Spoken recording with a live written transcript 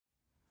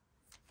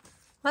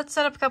Let's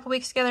set up a couple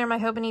weeks together in my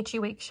Hobonichi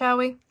week, shall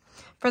we?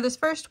 For this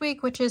first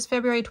week, which is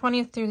February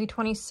 20th through the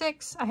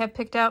 26th, I have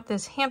picked out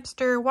this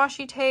hamster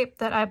washi tape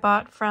that I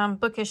bought from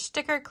Bookish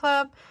Sticker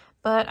Club,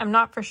 but I'm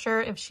not for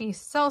sure if she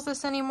sells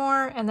this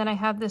anymore. And then I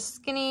have this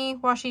skinny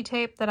washi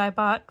tape that I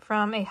bought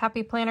from a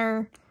Happy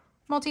Planner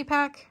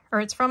multi-pack, or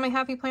it's from a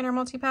Happy Planner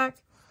multi-pack.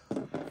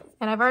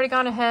 And I've already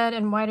gone ahead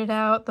and whited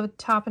out the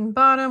top and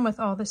bottom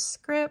with all the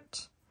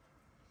script.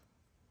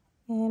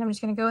 And I'm just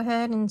going to go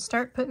ahead and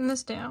start putting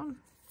this down.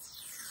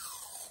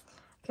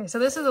 Okay, so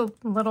this is a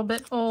little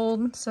bit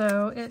old,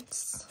 so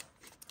it's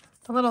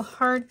a little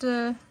hard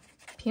to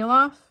peel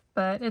off,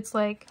 but it's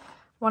like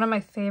one of my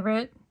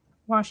favorite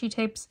washi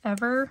tapes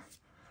ever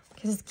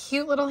because it's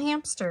cute little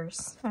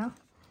hamsters. Oh,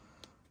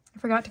 I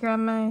forgot to grab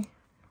my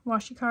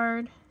washi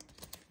card.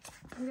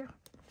 There we go.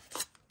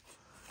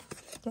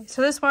 Okay,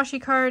 so this washi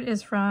card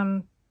is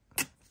from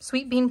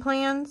Sweet Bean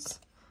Plans.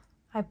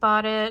 I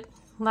bought it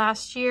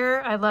last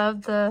year. I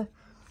love the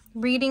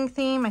reading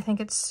theme. I think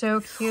it's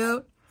so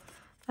cute.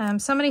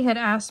 Somebody had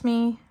asked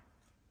me,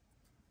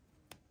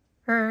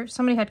 or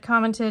somebody had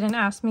commented and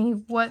asked me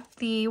what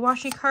the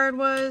washi card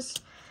was.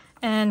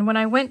 And when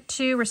I went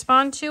to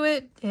respond to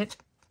it,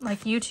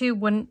 like YouTube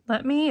wouldn't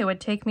let me. It would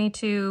take me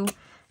to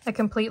a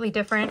completely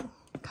different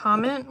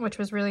comment, which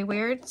was really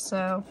weird.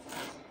 So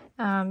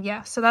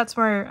yeah, so that's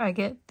where I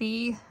get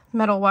the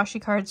metal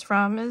washi cards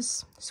from,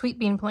 is Sweet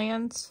Bean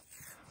Plans.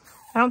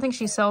 I don't think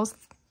she sells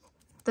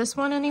this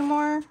one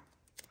anymore,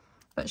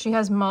 but she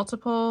has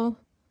multiple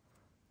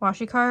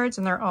washi cards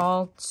and they're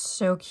all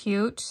so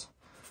cute.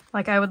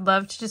 Like, I would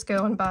love to just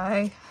go and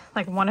buy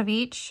like one of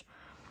each,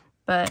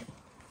 but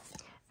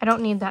I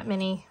don't need that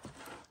many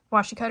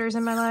washi cutters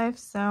in my life,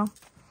 so.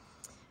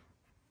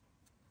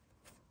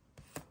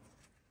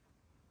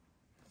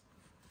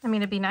 I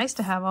mean, it'd be nice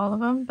to have all of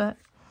them, but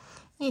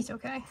it's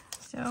okay.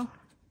 So,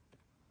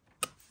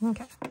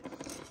 okay.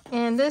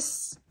 And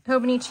this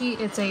Hobonichi,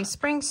 it's a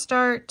spring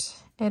start.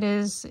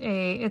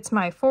 It's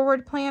my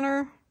forward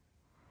planner.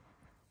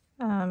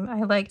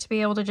 I like to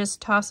be able to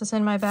just toss this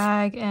in my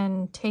bag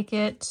and take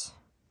it,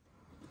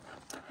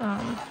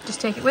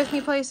 just take it with me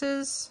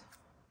places.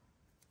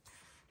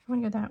 I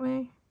want to go that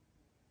way.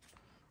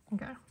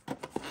 Okay.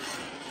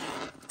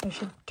 I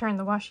should turn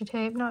the washi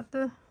tape, not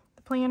the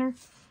planner.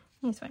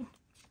 It's fine.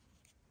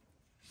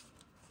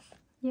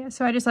 Yeah,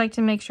 so I just like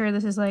to make sure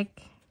this is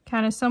like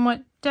kind of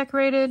somewhat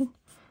decorated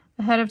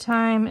ahead of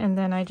time, and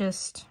then I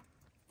just,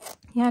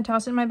 yeah,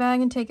 toss it in my bag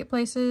and take it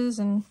places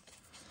and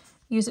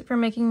use it for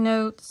making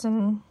notes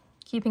and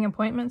keeping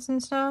appointments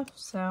and stuff,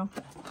 so.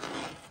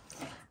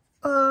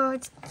 Oh,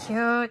 it's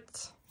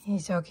cute.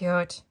 He's so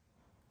cute.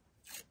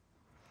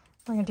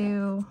 We're gonna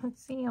do,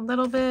 let's see, a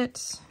little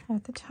bit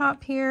at the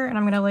top here, and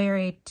I'm gonna layer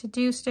a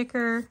to-do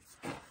sticker.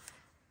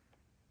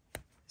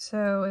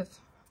 So if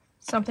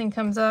something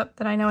comes up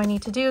that I know I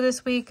need to do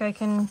this week, I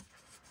can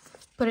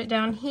put it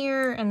down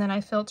here, and then I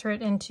filter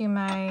it into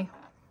my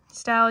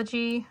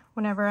Stalogy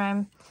whenever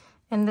I'm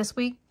in this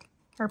week,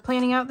 or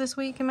planning out this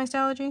week in my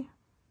Stalogy.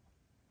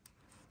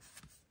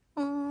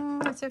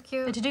 That's so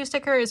cute. The to-do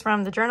sticker is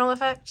from the Journal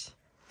Effect.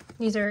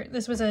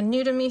 This was a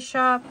new to me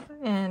shop,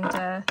 and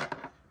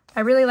I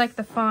really like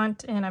the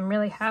font, and I'm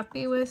really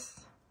happy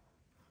with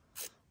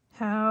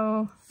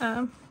how,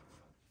 I'm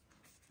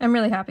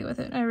really happy with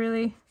it. I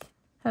really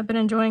have been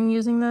enjoying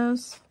using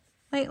those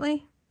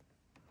lately.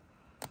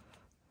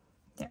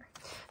 There.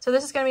 So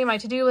this is going to be my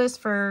to-do list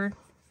for,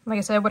 like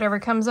I said, whatever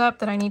comes up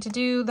that I need to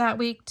do that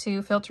week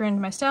to filter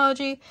into my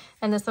Stalogy.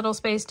 And this little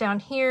space down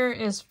here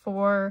is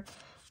for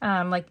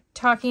like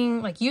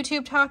talking, like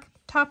YouTube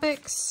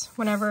topics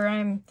whenever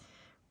I'm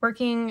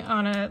working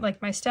on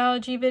like my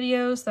Stalogy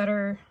videos that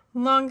are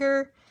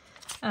longer.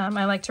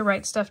 I like to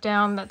write stuff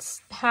down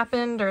that's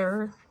happened,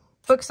 or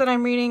books that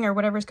I'm reading, or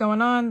whatever's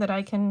going on that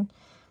I can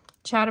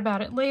chat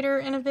about it later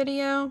in a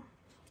video.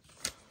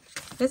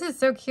 This is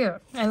so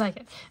cute. I like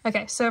it.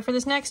 Okay, so for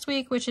this next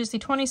week, which is the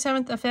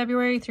 27th of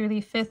February through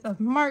the 5th of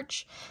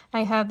March,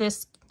 I have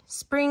this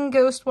Spring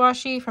Ghost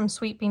Washi from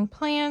Sweet Bean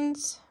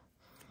Plans.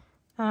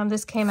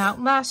 This came out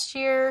last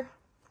year.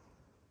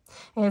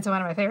 It's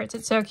one of my favorites.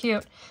 It's so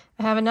cute.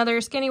 I have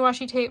another skinny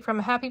washi tape from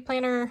a Happy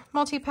Planner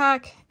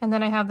multi-pack, and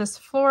then I have this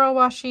floral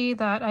washi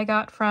that I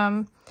got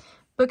from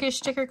Bookish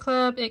Sticker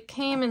Club. It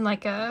came in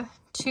like a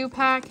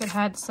 2-pack. It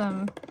had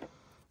some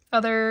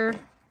other,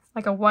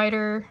 like a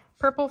wider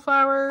purple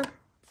flower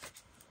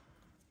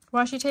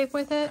washi tape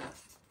with it.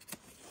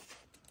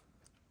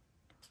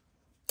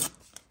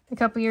 A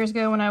couple years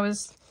ago when I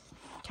was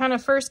kind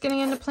of first getting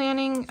into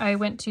planning, I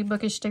went to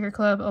Bookish Sticker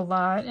Club a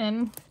lot,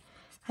 and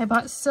I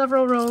bought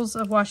several rolls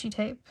of washi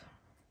tape.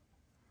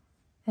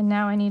 And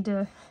now I need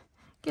to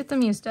get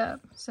them used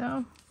up,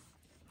 so.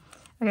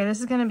 Okay,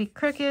 this is gonna be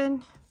crooked,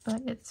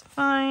 but it's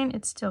fine.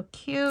 It's still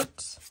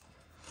cute.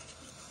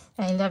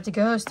 I love the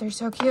ghosts. They're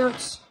so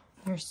cute.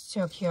 They're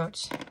so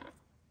cute.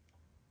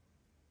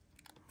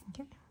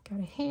 Okay, got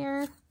a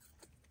hair.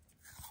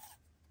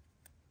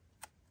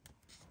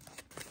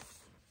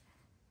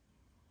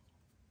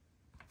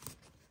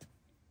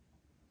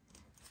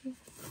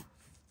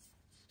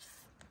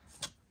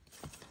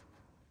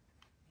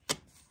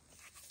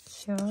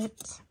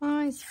 cute.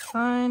 Always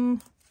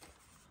fun.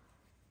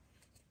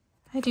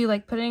 I do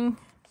like putting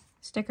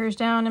stickers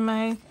down in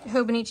my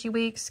Hobonichi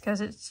Weeks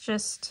because it's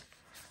just,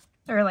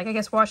 or like I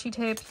guess washi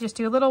tape. You just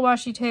do a little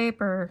washi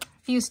tape or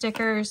a few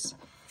stickers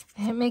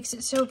and it makes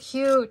it so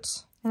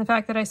cute. And the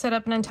fact that I set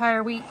up an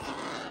entire week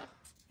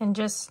in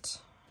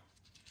just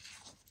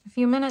a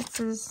few minutes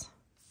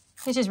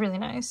it's just really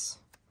nice.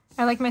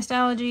 I like my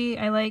stylogy.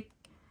 I like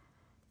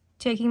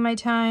taking my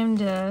time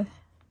to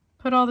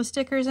put all the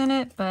stickers in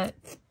it, but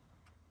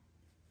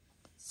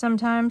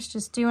sometimes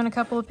just doing a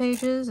couple of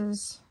pages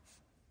is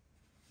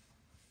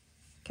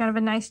kind of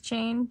a nice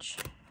change.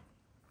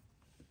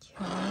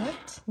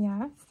 Cute.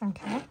 Yes,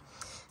 okay.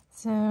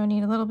 So I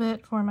need a little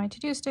bit for my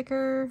to-do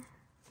sticker.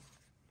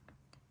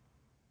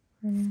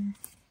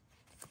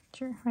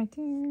 Sure, right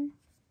there.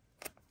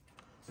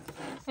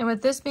 And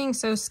with this being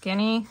so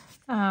skinny,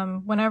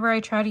 whenever I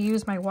try to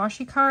use my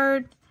washi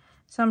card,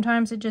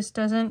 sometimes it just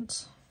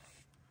doesn't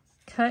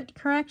cut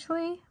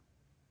correctly.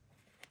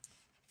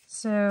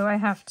 So I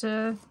have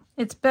to,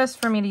 it's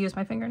best for me to use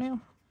my fingernail.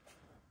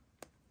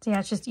 So yeah,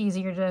 it's just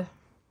easier to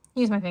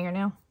use my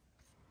fingernail.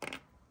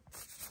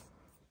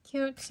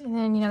 Cute. And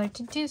then another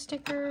to-do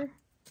sticker.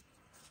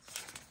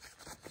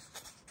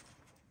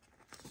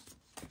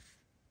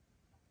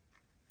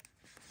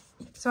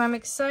 So I'm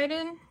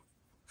excited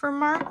for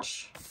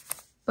March,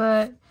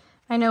 but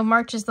I know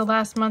March is the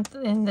last month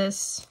in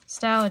this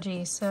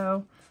stylogy,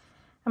 so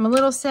I'm a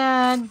little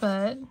sad,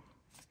 but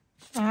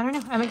I don't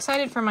know. I'm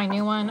excited for my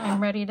new one.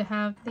 I'm ready to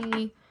have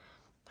the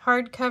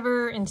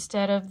hardcover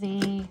instead of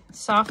the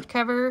soft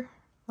cover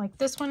like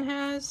this one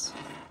has.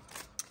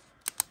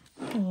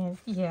 And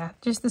yeah,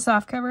 just the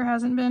soft cover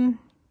hasn't been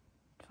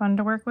fun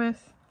to work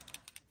with.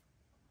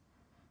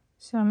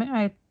 So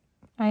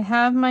I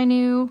have my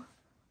new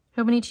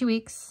Hobonichi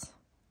Weeks.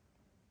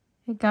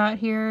 It got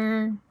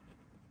here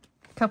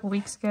a couple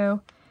weeks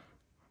ago.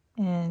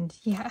 And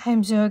yeah,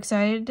 I'm so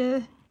excited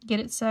to get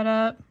it set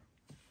up.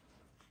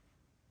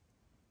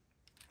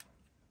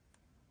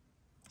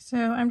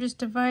 So I'm just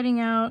dividing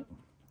out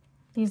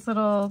these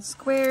little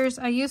squares.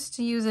 I used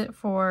to use it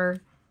for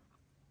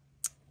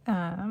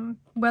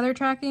weather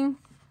tracking,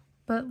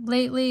 but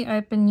lately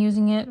I've been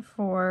using it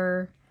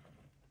for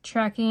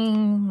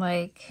tracking,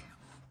 like,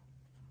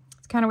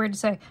 it's kind of weird to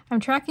say. I'm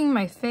tracking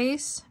my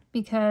face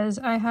because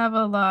I have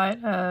a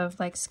lot of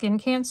like skin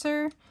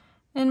cancer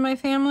in my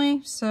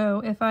family. So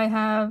if I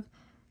have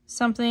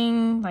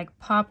something like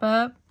pop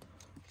up,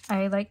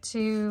 I've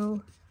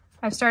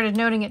started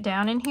noting it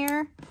down in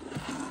here.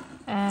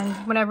 And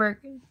whenever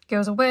it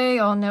goes away,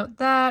 I'll note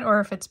that. Or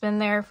if it's been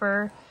there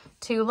for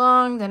too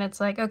long, then it's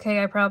like,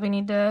 okay, I probably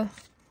need to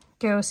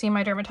go see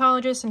my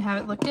dermatologist and have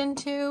it looked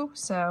into.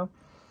 So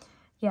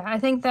yeah, I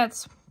think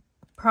that's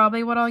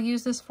probably what I'll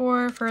use this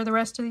for the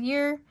rest of the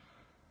year.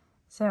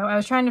 So I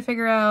was trying to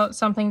figure out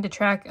something to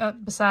track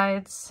up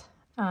besides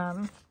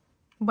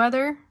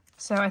weather.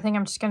 So I think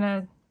I'm just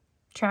gonna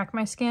track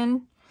my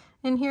skin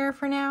in here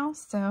for now.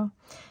 So,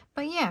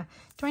 but yeah,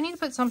 do I need to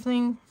put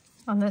something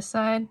on this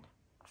side?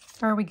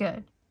 Or are we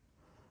good?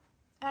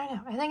 I don't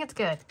know. I think it's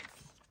good.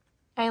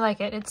 I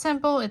like it. It's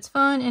simple, it's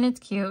fun, and it's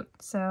cute.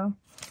 So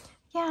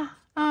yeah,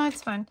 oh,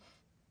 it's fun.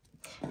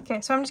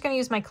 Okay, so I'm just going to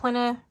use my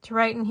Clina to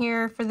write in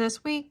here for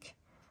this week.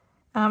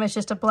 It's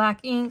just a black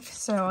ink,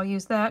 so I'll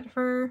use that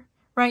for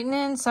writing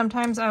in.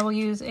 Sometimes I will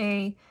use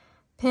a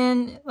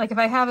pen, like if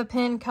I have a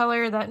pen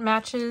color that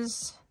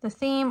matches the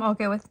theme, I'll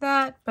go with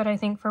that. But I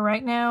think for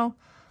right now,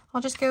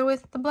 I'll just go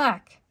with the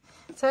black.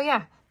 So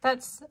yeah,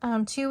 that's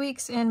 2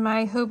 weeks in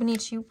my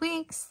Hobonichi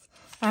Weeks.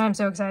 I'm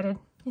so excited.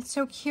 It's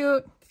so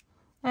cute.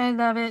 I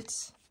love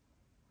it.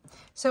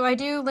 So I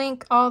do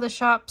link all the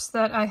shops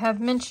that I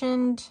have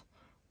mentioned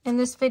in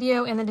this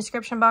video in the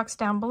description box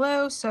down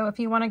below. So if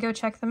you want to go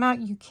check them out,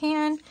 you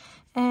can.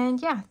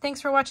 And yeah, thanks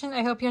for watching.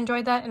 I hope you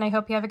enjoyed that, and I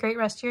hope you have a great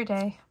rest of your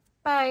day.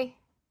 Bye.